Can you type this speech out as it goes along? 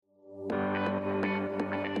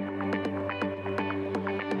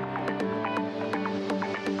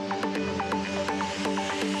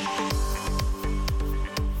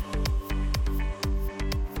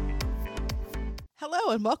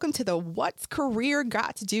and welcome to the What's Career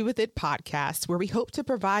Got to Do with It podcast, where we hope to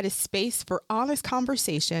provide a space for honest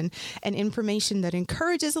conversation and information that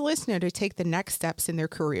encourages a listener to take the next steps in their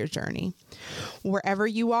career journey. Wherever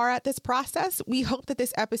you are at this process, we hope that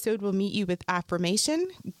this episode will meet you with affirmation,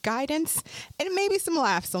 guidance, and maybe some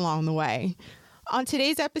laughs along the way. On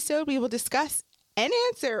today's episode, we will discuss and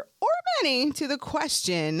answer, or many, to the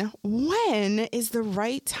question, when is the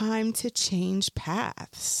right time to change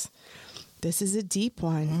paths? This is a deep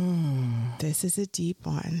one. This is a deep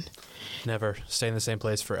one. Never stay in the same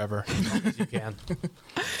place forever as long as you can.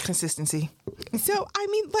 Consistency. So,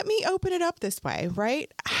 let me open it up this way,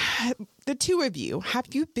 right? The two of you, have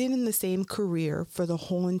you been in the same career for the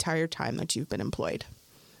whole entire time that you've been employed?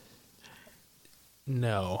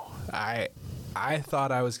 No, I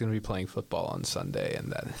thought I was going to be playing football on Sunday,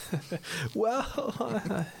 and then,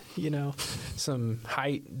 some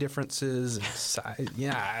height differences and size.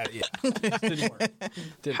 Yeah. Didn't work.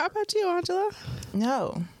 How about you, Ängela?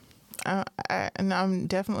 No, I'm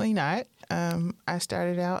definitely not. I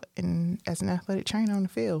started out as an athletic trainer on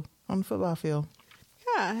the football field.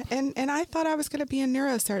 Yeah, and I thought I was going to be a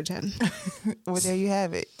neurosurgeon. Well, there you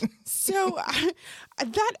have it. So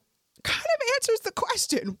that kind of answers the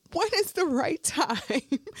question, when is the right time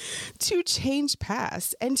to change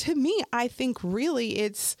paths? And to me, I think really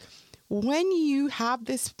it's when you have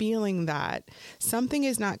this feeling that something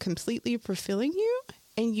is not completely fulfilling you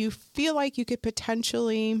and you feel like you could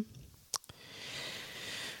potentially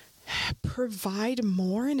provide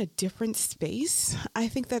more in a different space. I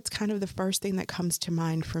think that's kind of the first thing that comes to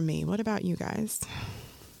mind for me. What about you guys?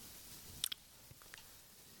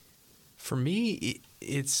 For me,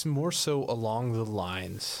 it's more so along the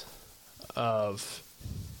lines of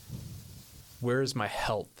where is my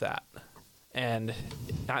health at? And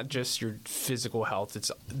not just your physical health,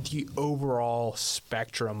 it's the overall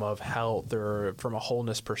spectrum of health, or from a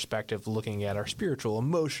wholeness perspective, looking at our spiritual,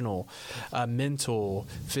 emotional, mental,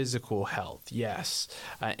 physical health. Yes.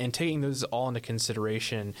 And taking those all into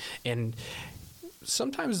consideration. And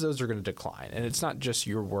sometimes those are going to decline, and it's not just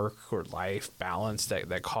your work or life balance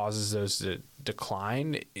that causes those to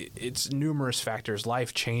decline. It's numerous factors,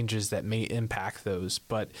 life changes that may impact those,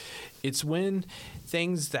 but it's when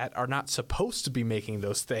things that are not supposed to be making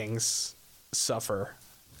those things suffer,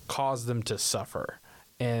 cause them to suffer.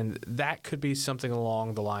 And that could be something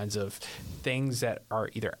along the lines of things that are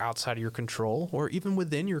either outside of your control or even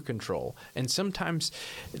within your control. And sometimes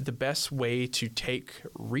the best way to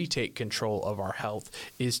retake control of our health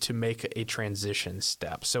is to make a transition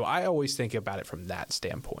step. So I always think about it from that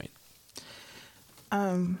standpoint.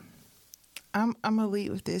 I'm gonna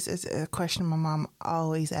lead with this as a question my mom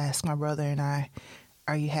always asks my brother and I: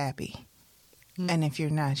 are you happy? And if you're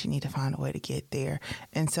not, you need to find a way to get there.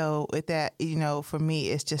 And so with that, for me,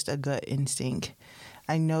 it's just a gut instinct.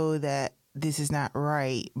 I know that this is not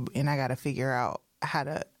right, and I got to figure out how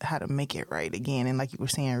to make it right again. And like you were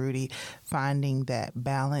saying, Rudi, finding that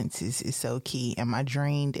balance is so key. Am I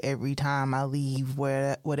drained every time I leave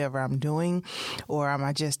whatever I'm doing, or am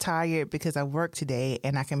I just tired because I worked today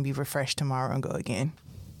and I can be refreshed tomorrow and go again?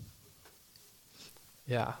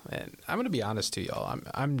 Yeah, and I'm going to be honest to y'all.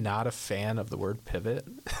 I'm not a fan of the word pivot.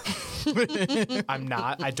 I'm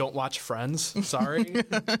not. I don't watch Friends. Sorry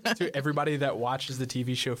to everybody that watches the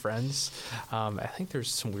TV show Friends. I think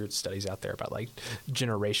there's some weird studies out there about like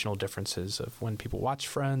generational differences of when people watch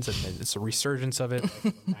Friends, and it's a resurgence of it,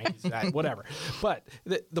 like 90s, whatever. But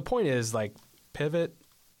the point is, like, pivot.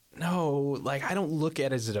 No, like, I don't look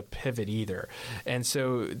at it as a pivot either, and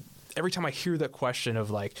so every time I hear that question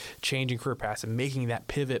of like changing career paths and making that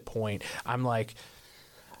pivot point, I'm like,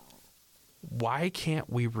 why can't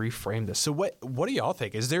we reframe this? So what do y'all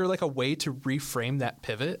think? Is there like a way to reframe that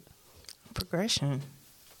pivot? Progression.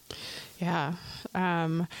 Yeah.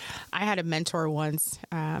 I had a mentor once,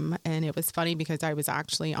 and it was funny because I was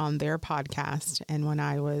actually on their podcast. And when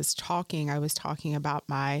I was talking about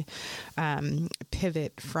my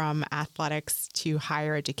pivot from athletics to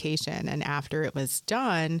higher education. And after it was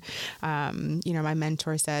done, my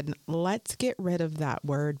mentor said, let's get rid of that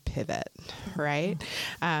word pivot, right?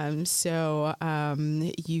 So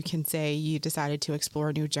you can say you decided to explore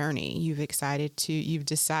a new journey. You've decided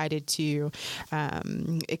to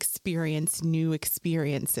experience new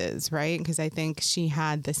experiences, right? Because I think she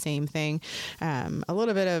had the same thing, a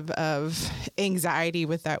little bit of anxiety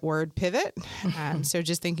with that word pivot. So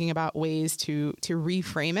just thinking about ways to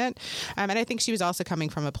reframe it. And I think she was also coming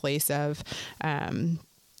from a place of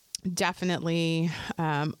definitely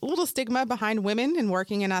a little stigma behind women in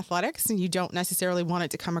working in athletics, and you don't necessarily want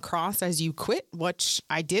it to come across as you quit, which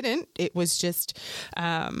I didn't. It was just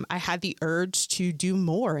I had the urge to do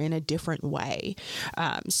more in a different way.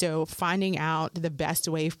 So finding out the best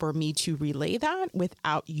way for me to relay that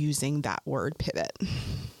without using that word pivot.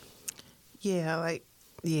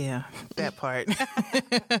 Yeah, that part.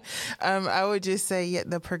 I would just say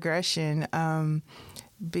the progression,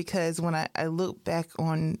 because when I look back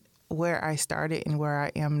on where I started and where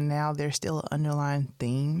I am now, there's still an underlying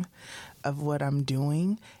theme of what I'm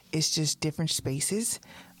doing. It's just different spaces,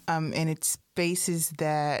 and it's spaces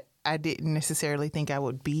that I didn't necessarily think I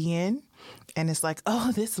would be in. And it's like,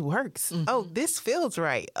 oh, this works. Mm-hmm. Oh, this feels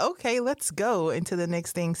right. Okay, let's go into the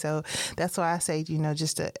next thing. So that's why I say,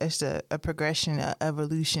 just a progression, a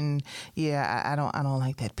evolution. Yeah, I don't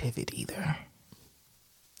like that pivot either.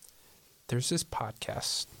 There's this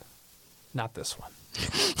podcast, not this one,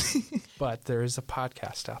 but there is a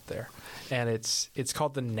podcast out there, and it's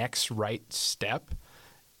called The Next Right Step.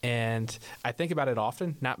 And I think about it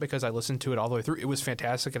often, not because I listened to it all the way through. It was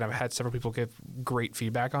fantastic, and I've had several people give great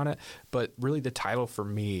feedback on it. But really the title for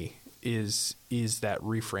me is that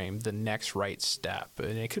reframe, the next right step.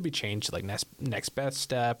 And it could be changed to like next best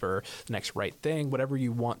step or next right thing, whatever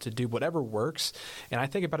you want to do, whatever works. And I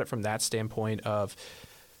think about it from that standpoint of,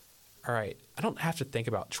 all right, I don't have to think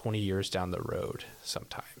about 20 years down the road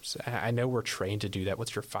sometimes. I know we're trained to do that.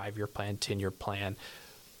 What's your 5-year plan, 10-year plan?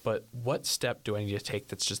 But what step do I need to take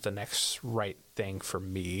that's just the next right thing for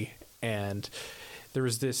me? And there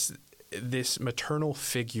was this maternal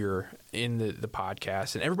figure in the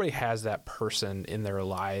podcast, and everybody has that person in their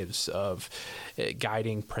lives of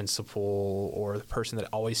guiding principle, or the person that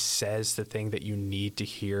always says the thing that you need to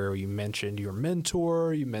hear. You mentioned your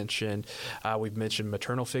mentor. You mentioned we've mentioned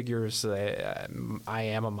maternal figures. I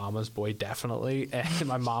am a mama's boy, definitely, and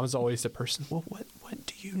my mom's always the person. Well, what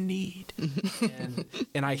do you need?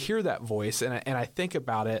 and I hear that voice, and I think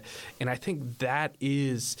about it, and I think that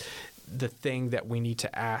is the thing that we need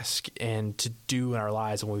to ask and to do in our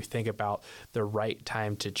lives when we think about the right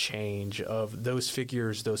time to change, of those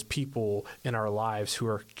figures, those people in our lives who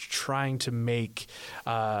are trying to make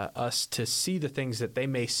us to see the things that they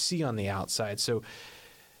may see on the outside. So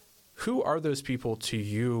who are those people to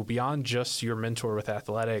you beyond just your mentor with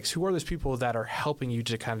athletics? Who are those people that are helping you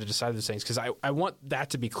to kind of decide those things? Because I want that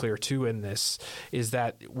to be clear too in this, is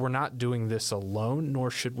that we're not doing this alone, nor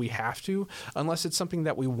should we have to, unless it's something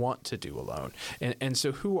that we want to do alone. And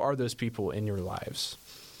so who are those people in your lives?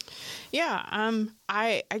 Yeah,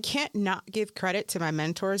 I can't not give credit to my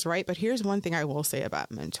mentors, right? But here's one thing I will say about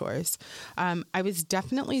mentors. I was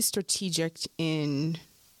definitely strategic in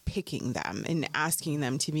picking them and asking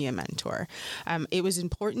them to be a mentor. It was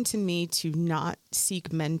important to me to not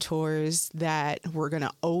seek mentors that were going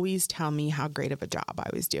to always tell me how great of a job I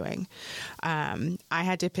was doing. I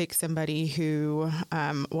had to pick somebody who,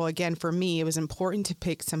 again, for me, it was important to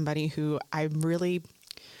pick somebody who I really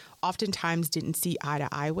oftentimes didn't see eye to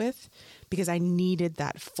eye with, because I needed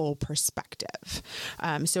that full perspective.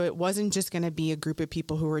 So it wasn't just going to be a group of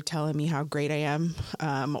people who were telling me how great I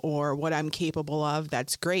am or what I'm capable of.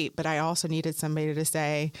 That's great. But I also needed somebody to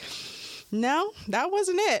say, no, that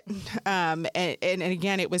wasn't it. And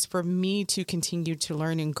again, it was for me to continue to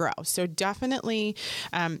learn and grow. So definitely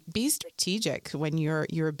be strategic when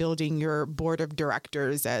you're building your board of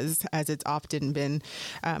directors, as it's often been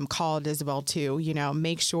called as well too.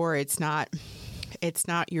 Make sure it's not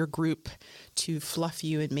your group to fluff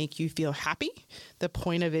you and make you feel happy. The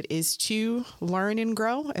point of it is to learn and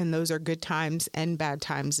grow, and those are good times and bad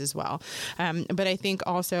times as well. But I think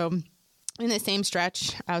also, in the same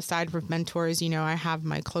stretch, outside of mentors, I have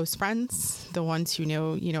my close friends, the ones who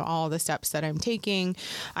know, all the steps that I'm taking.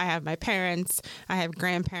 I have my parents, I have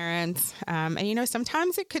grandparents. And,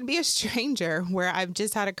 sometimes it could be a stranger where I've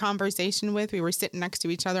just had a conversation with. We were sitting next to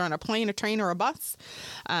each other on a plane, a train, or a bus,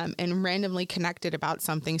 and randomly connected about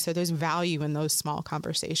something. So there's value in those small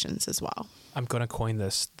conversations as well. I'm going to coin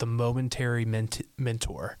this, the momentary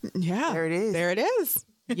mentor. Yeah. There it is. There it is.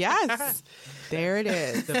 Yes, there it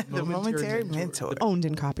is. The momentary mentor. Owned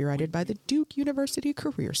and copyrighted by the Duke University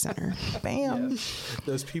Career Center. Bam. Yeah.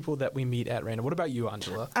 Those people that we meet at random. What about you,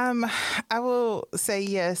 Ängela? I will say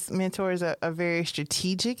yes, mentors are very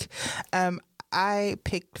strategic. I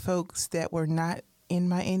picked folks that were not in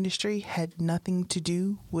my industry, had nothing to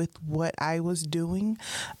do with what I was doing.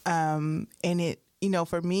 And it,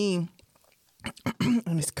 for me,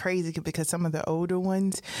 and it's crazy because some of the older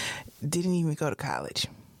ones didn't even go to college.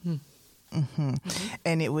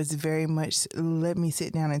 And it was very much, let me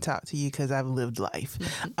sit down and talk to you because I've lived life.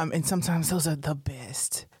 And sometimes those are the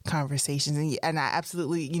best conversations. And I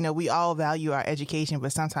absolutely, we all value our education,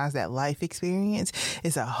 but sometimes that life experience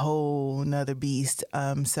is a whole nother beast.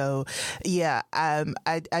 So yeah, I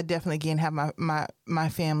definitely, again, have my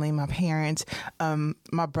family, my parents.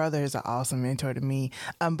 My brother is an awesome mentor to me.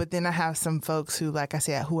 But then I have some folks who, like I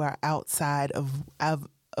said, who are outside of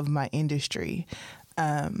my industry,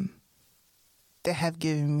 that have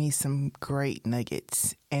given me some great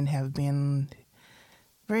nuggets and have been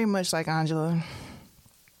very much like, Ängela,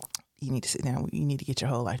 you need to sit down. You need to get your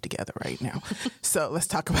whole life together right now. So let's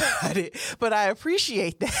talk about it. But I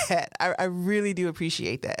appreciate that. I really do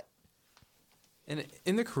appreciate that. And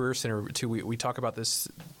in the Career Center, too, we talk about this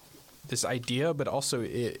idea, but also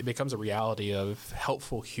it becomes a reality of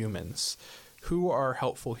helpful humans. Who are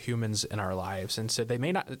helpful humans in our lives? And so they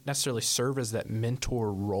may not necessarily serve as that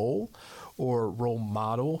mentor role or role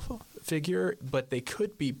model figure, but they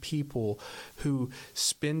could be people who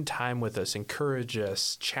spend time with us, encourage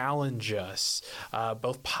us, challenge us,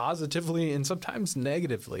 both positively and sometimes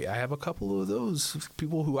negatively. I have a couple of those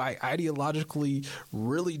people who I ideologically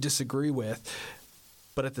really disagree with,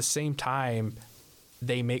 but at the same time,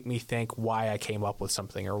 they make me think why I came up with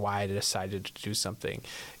something or why I decided to do something.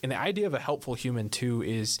 And the idea of a helpful human, too,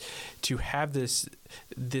 is to have this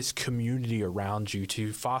community around you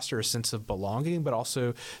to foster a sense of belonging, but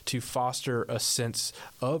also to foster a sense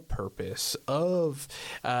of purpose, of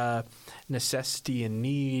necessity and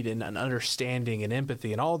need and an understanding and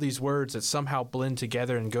empathy and all these words that somehow blend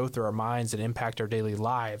together and go through our minds and impact our daily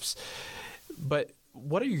lives. But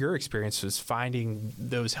what are your experiences finding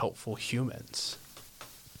those helpful humans?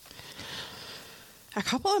 A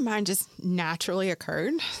couple of mine just naturally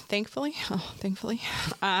occurred, thankfully.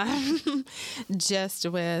 Just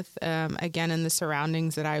with, again, in the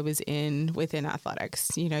surroundings that I was in within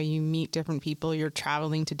athletics. You meet different people, you're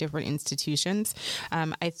traveling to different institutions.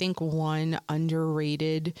 I think one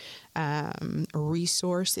underrated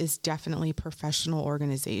resource is definitely professional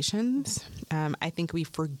organizations. I think we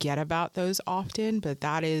forget about those often, but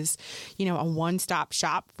that is, a one-stop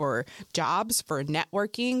shop for jobs, for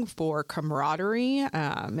networking, for camaraderie.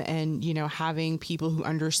 And having people who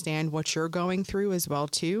understand what you're going through as well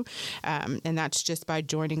too, and that's just by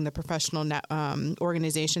joining the professional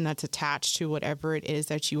organization that's attached to whatever it is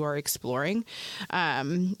that you are exploring.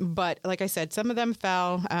 But like I said, some of them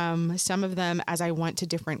fell. Some of them, as I went to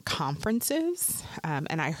different conferences,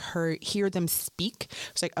 and I hear them speak,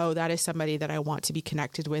 it's like, oh, that is somebody that I want to be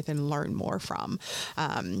connected with and learn more from.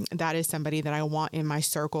 That is somebody that I want in my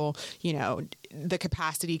circle. The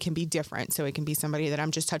capacity can be different. So it can be somebody that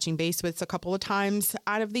I'm just touching base with a couple of times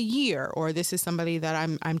out of the year, or this is somebody that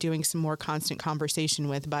I'm doing some more constant conversation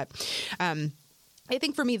with. But I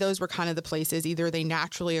think for me, those were kind of the places. Either they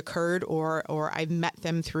naturally occurred, or I met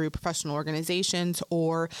them through professional organizations,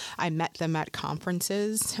 or I met them at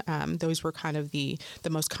conferences. Those were kind of the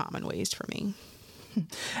most common ways for me.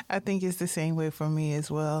 I think it's the same way for me as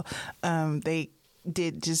well. They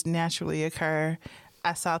did just naturally occur.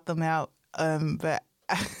 I sought them out. But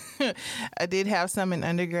I did have some in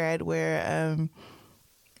undergrad where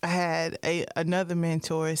I had another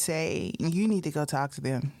mentor say, you need to go talk to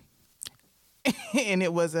them. And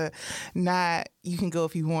it was not, you can go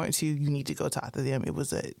if you want to, you need to go talk to them. It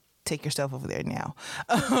was take yourself over there now.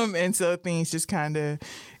 And so things just kind of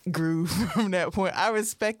grew from that point. I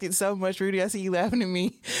respect it so much, Rudi. I see you laughing at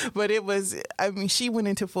me. But it was, she went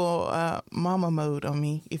into full mama mode on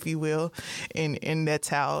me, if you will. And that's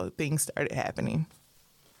how things started happening.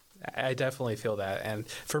 I definitely feel that. And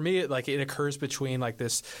for me, it occurs between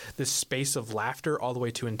this space of laughter all the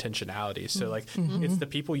way to intentionality. So it's the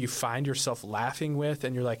people you find yourself laughing with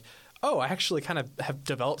and you're like, oh, I actually kind of have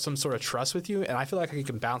developed some sort of trust with you, and I feel like I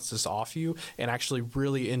can bounce this off you and actually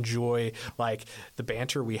really enjoy the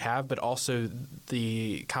banter we have, but also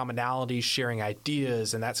the commonalities, sharing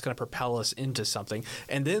ideas, and that's going to propel us into something.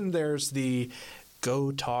 And then there's the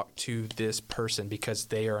go talk to this person because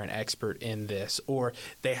they are an expert in this, or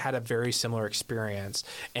they had a very similar experience.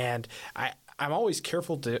 And I'm always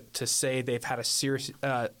careful to say they've had a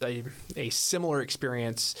similar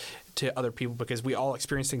experience to other people because we all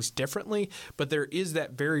experience things differently. But there is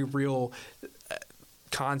that very real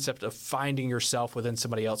concept of finding yourself within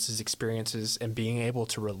somebody else's experiences and being able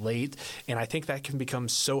to relate. And I think that can become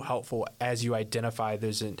so helpful as you identify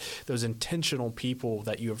those intentional people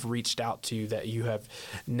that you have reached out to, that you have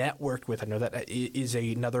networked with. I know that is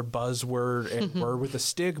another buzzword and word with a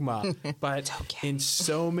stigma, but in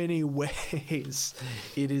so many ways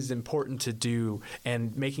it is important to do,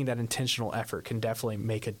 and making that intentional effort can definitely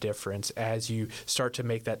make a difference as you start to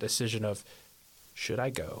make that decision of, should I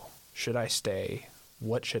go? Should I stay?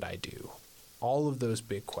 What should I do? All of those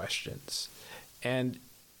big questions. And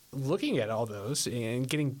looking at all those and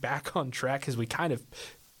getting back on track, because we kind of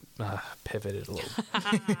pivoted a little.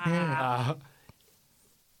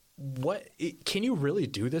 Can you really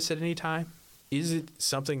do this at any time? Is it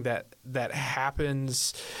something that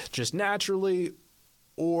happens just naturally,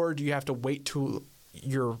 or do you have to wait till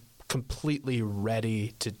you're completely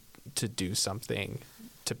ready to do something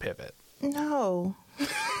to pivot? No.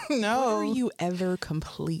 No. What are you ever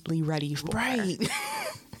completely ready for? Right.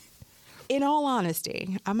 In all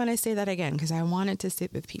honesty, I'm going to say that again because I want it to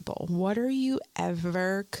sit with people. What are you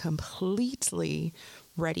ever completely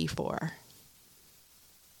ready for?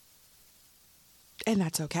 And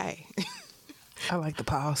that's okay. I like the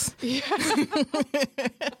pause. Yeah.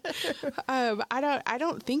 I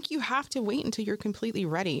don't think you have to wait until you're completely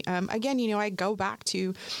ready. Again, I go back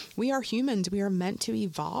to, we are humans. We are meant to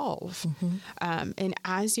evolve. Mm-hmm. And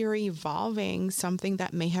as you're evolving, something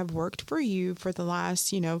that may have worked for you for the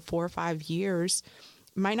last, 4 or 5 years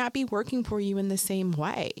might not be working for you in the same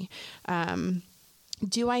way.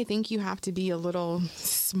 Do I think you have to be a little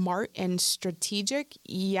smart and strategic?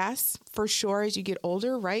 Yes, for sure, as you get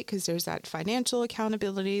older, right? Because there's that financial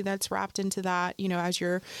accountability that's wrapped into that, as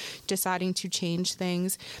you're deciding to change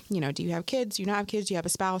things. Do you have kids? Do you not have kids? Do you have a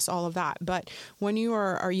spouse? All of that. But when you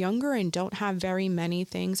are younger and don't have very many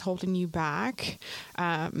things holding you back,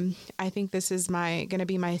 I think this is going to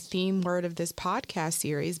be my theme word of this podcast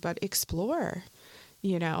series, but explore,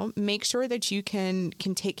 make sure that you can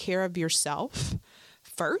take care of yourself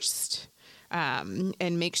first,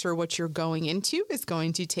 and make sure what you're going into is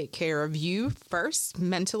going to take care of you first,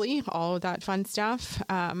 mentally, all of that fun stuff.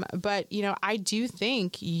 But, I do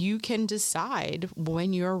think you can decide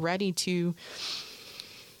when you're ready to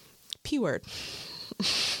P-word.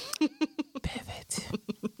 Pivot.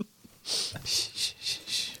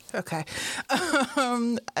 Okay.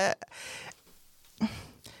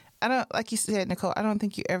 I don't, like you said, Nicole, I don't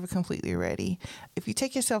think you're ever completely ready. If you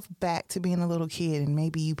take yourself back to being a little kid and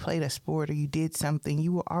maybe you played a sport or you did something,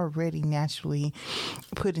 you were already naturally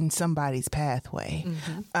put in somebody's pathway.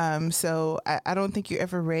 Mm-hmm. So I don't think you're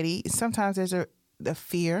ever ready. Sometimes there's the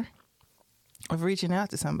fear of reaching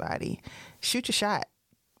out to somebody. Shoot your shot.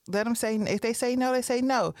 Let them say, if they say no, they say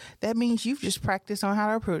no. That means you've just practiced on how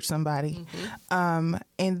to approach somebody. Mm-hmm.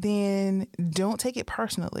 And then don't take it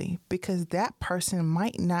personally, because that person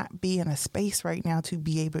might not be in a space right now to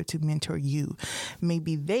be able to mentor you.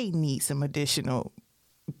 Maybe they need some additional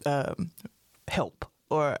help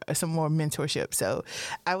or some more mentorship. So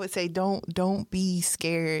I would say don't be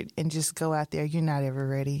scared and just go out there. You're not ever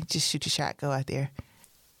ready. Just shoot your shot. Go out there.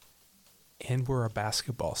 And we're a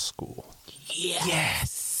basketball school.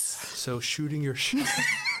 Yes. So shooting your shot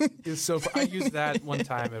is so fun. I used that one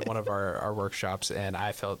time at one of our workshops, and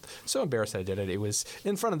I felt so embarrassed that I did it. It was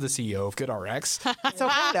in front of the CEO of GoodRx. It's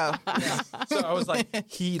okay, though. Yeah. So I was like,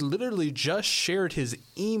 he literally just shared his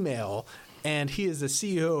email, and he is the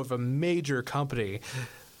CEO of a major company.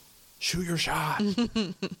 Shoot your shot.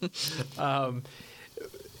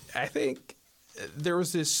 I think there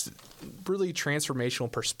was this really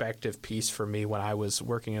transformational perspective piece for me when I was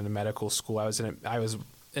working in the medical school. I was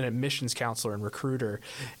an admissions counselor and recruiter,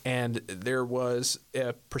 and there was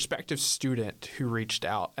a prospective student who reached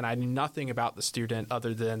out, and I knew nothing about the student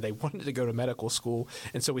other than they wanted to go to medical school,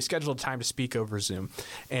 and so we scheduled a time to speak over Zoom.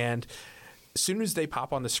 And as soon as they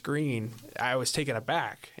pop on the screen, I was taken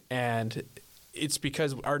aback, and it's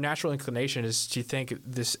because our natural inclination is to think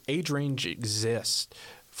this age range exists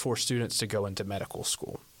for students to go into medical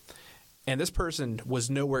school. And this person was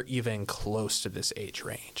nowhere even close to this age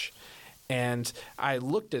range. And I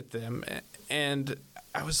looked at them and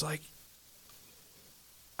I was like,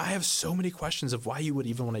 I have so many questions of why you would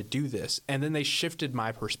even want to do this. And then they shifted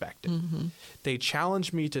my perspective. Mm-hmm. They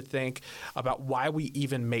challenged me to think about why we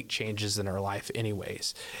even make changes in our life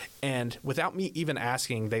anyways. And without me even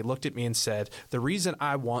asking, they looked at me and said, the reason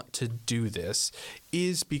I want to do this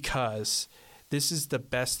is because this is the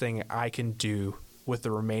best thing I can do with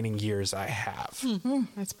the remaining years I have. Mm-hmm.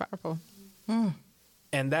 That's powerful.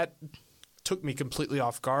 And that took me completely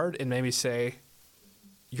off guard and made me say,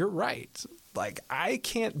 you're right. Like, I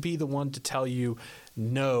can't be the one to tell you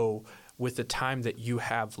no with the time that you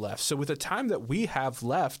have left. So with the time that we have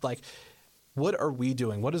left, like, what are we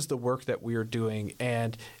doing? What is the work that we are doing?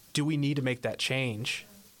 And do we need to make that change?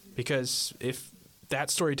 Because if that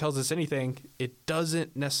story tells us anything, it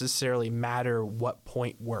doesn't necessarily matter what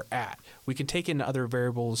point we're at. We can take in other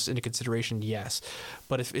variables into consideration, yes.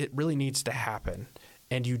 But if it really needs to happen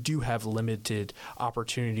and you do have limited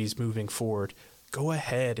opportunities moving forward, go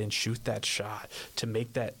ahead and shoot that shot to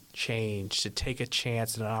make that change, to take a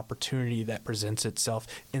chance and an opportunity that presents itself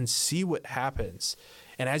and see what happens.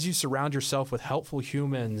 And as you surround yourself with helpful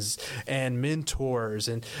humans and mentors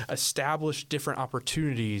and establish different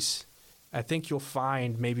opportunities, I think you'll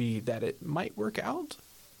find maybe that it might work out,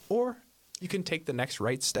 or you can take the next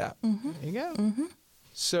right step. Mm-hmm. There you go. Mm-hmm.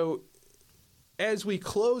 So as we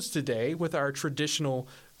close today with our traditional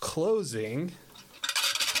closing,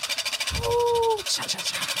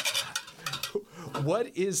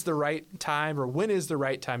 what is the right time, or when is the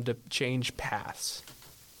right time to change paths?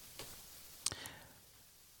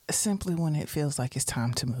 Simply when it feels like it's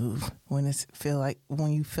time to move, when you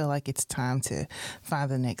feel like it's time to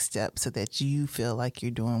find the next step so that you feel like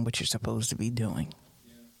you're doing what you're supposed to be doing.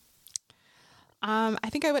 I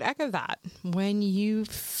think I would echo that. When you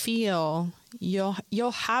feel,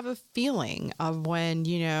 you'll have a feeling of when,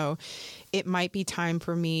 it might be time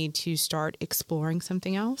for me to start exploring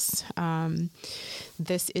something else.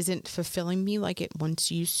 This isn't fulfilling me like it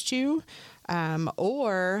once used to.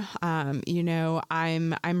 Or I'm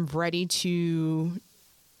ready to,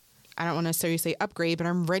 I don't want to necessarily say upgrade, but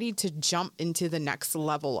I'm ready to jump into the next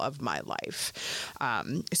level of my life.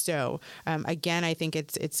 Again, I think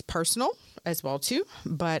it's personal as well too,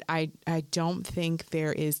 but I don't think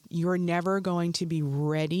you're never going to be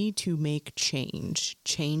ready to make change.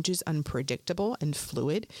 Change is unpredictable and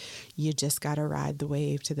fluid. You just got to ride the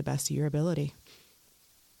wave to the best of your ability.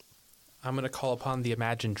 I'm going to call upon the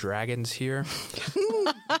Imagine Dragons here.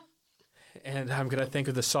 And I'm going to think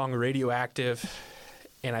of the song Radioactive.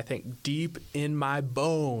 And I think deep in my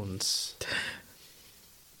bones,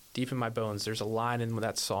 there's a line in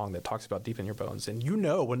that song that talks about deep in your bones. And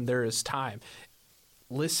when there is time,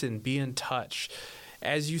 listen, be in touch.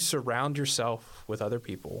 As you surround yourself with other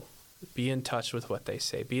people, be in touch with what they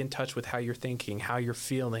say. Be in touch with how you're thinking, how you're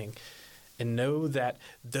feeling. And know that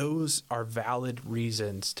those are valid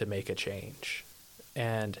reasons to make a change.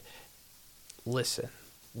 And listen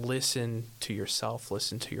to yourself,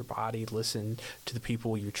 listen to your body, listen to the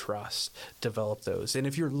people you trust, develop those. And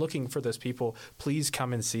if you're looking for those people, please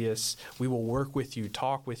come and see us. We will work with you,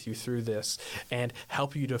 talk with you through this, and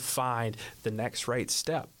help you to find the next right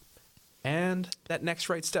step. And that next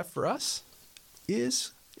right step for us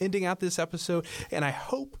is ending out this episode, and I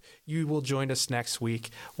hope you will join us next week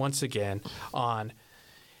once again on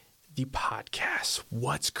the podcast,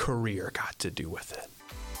 What's Career Got to Do with It?